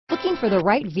Looking for the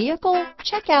right vehicle?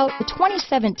 Check out the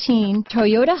 2017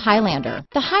 Toyota Highlander.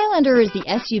 The Highlander is the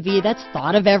SUV that's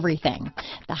thought of everything.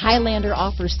 The Highlander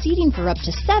offers seating for up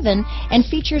to 7 and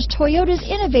features Toyota's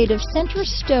innovative center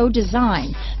stow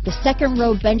design. The second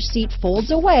row bench seat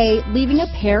folds away, leaving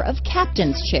a pair of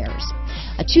captain's chairs.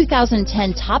 A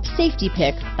 2010 top safety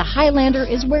pick, the Highlander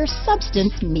is where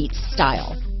substance meets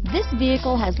style. This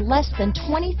vehicle has less than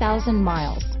 20,000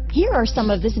 miles. Here are some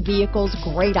of this vehicle's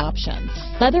great options: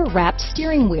 leather-wrapped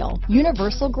steering wheel,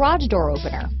 universal garage door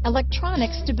opener, electronic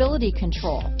stability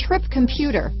control, trip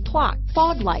computer, clock,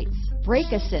 fog lights,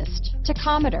 brake assist,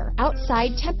 tachometer,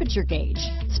 outside temperature gauge,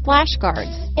 splash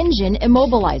guards, engine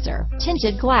immobilizer,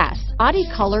 tinted glass, body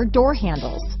color door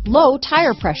handles, low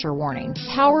tire pressure warning,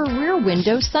 power rear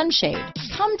window sunshade.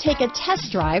 Come take a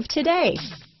test drive today.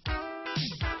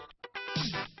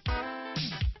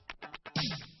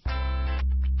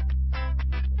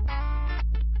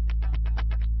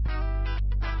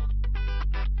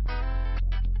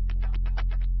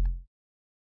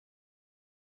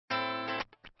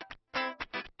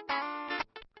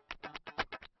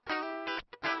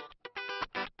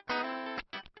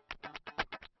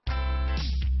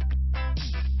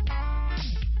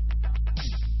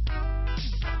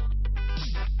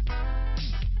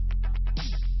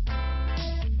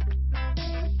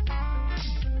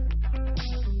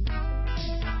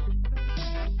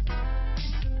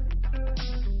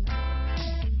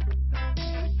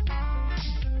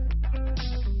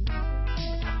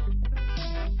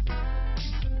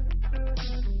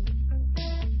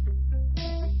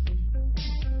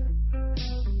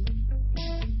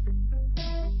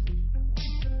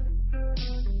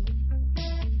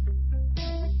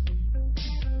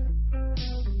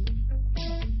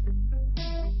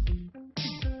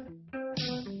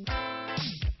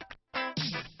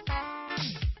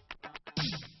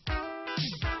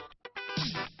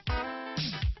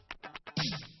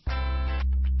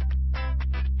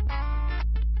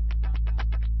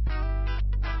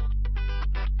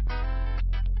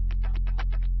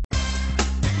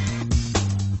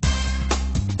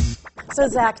 So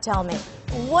Zach, tell me,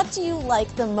 what do you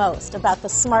like the most about the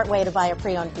smart way to buy a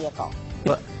pre-owned vehicle?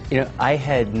 Well, you know, I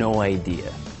had no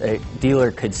idea a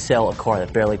dealer could sell a car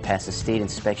that barely passes state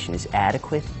inspection is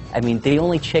adequate. I mean, they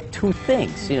only check 2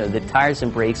 things. You know, the tires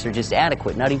and brakes are just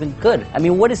adequate, not even good. I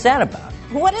mean, what is that about?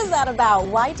 What is that about?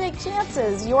 Why take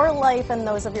chances? Your life and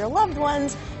those of your loved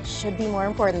ones should be more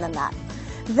important than that.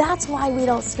 That's why we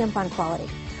don't skimp on quality.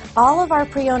 All of our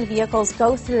pre-owned vehicles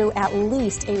go through at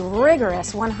least a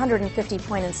rigorous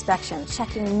 150-point inspection,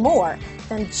 checking more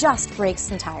than just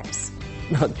brakes and tires.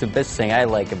 The best thing I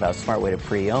like about Smart Way to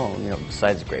Pre-Own, you know,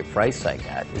 besides the great price I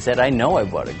got, is that I know I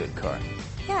bought a good car.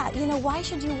 Yeah, you know, why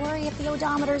should you worry if the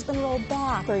odometer's been rolled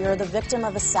back, or you're the victim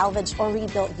of a salvaged or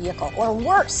rebuilt vehicle, or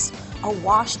worse, a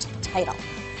washed title?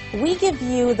 We give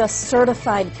you the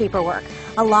certified paperwork,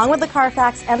 along with the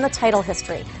Carfax and the title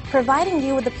history, providing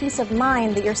you with the peace of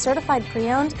mind that your certified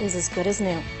pre-owned is as good as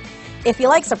new. If you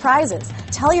like surprises,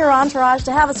 tell your entourage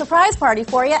to have a surprise party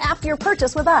for you after your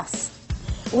purchase with us.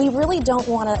 We really don't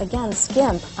want to, again,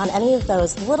 skimp on any of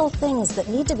those little things that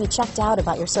need to be checked out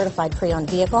about your certified pre-owned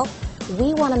vehicle.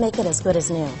 We want to make it as good as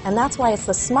new, and that's why it's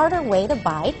the smarter way to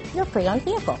buy your pre-owned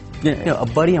vehicle. You know, a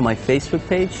buddy on my Facebook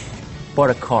page bought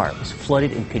a car, was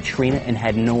flooded in Katrina, and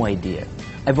had no idea.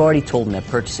 I've already told him that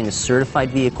purchasing a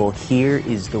certified vehicle here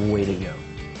is the way to go.